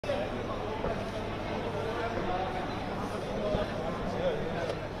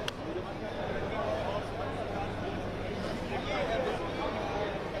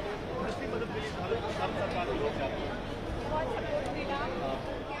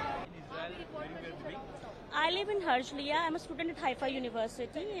I live in Harjlia. I'm a student at Haifa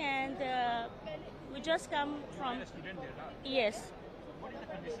University, and we just come from. You're a student there, huh? Yes. What is the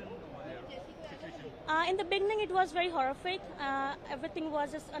condition over there? Situation? In the beginning, it was very horrific. Everything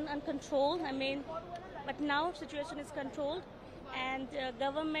was just uncontrolled. I mean, but now situation is controlled, and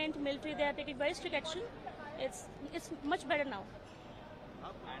government, military, they are taking very strict action. It's much better now.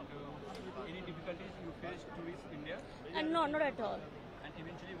 And any difficulties you faced to reach India? And no, not at all. And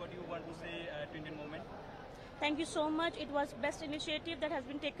eventually, what do you want to say to Indian movement? Thank you so much. It was best initiative that has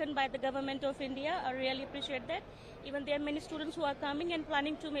been taken by the government of India. I really appreciate that. Even there are many students who are coming and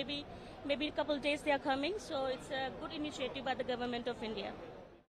planning to maybe a couple of days they are coming. So it's a good initiative by the government of India.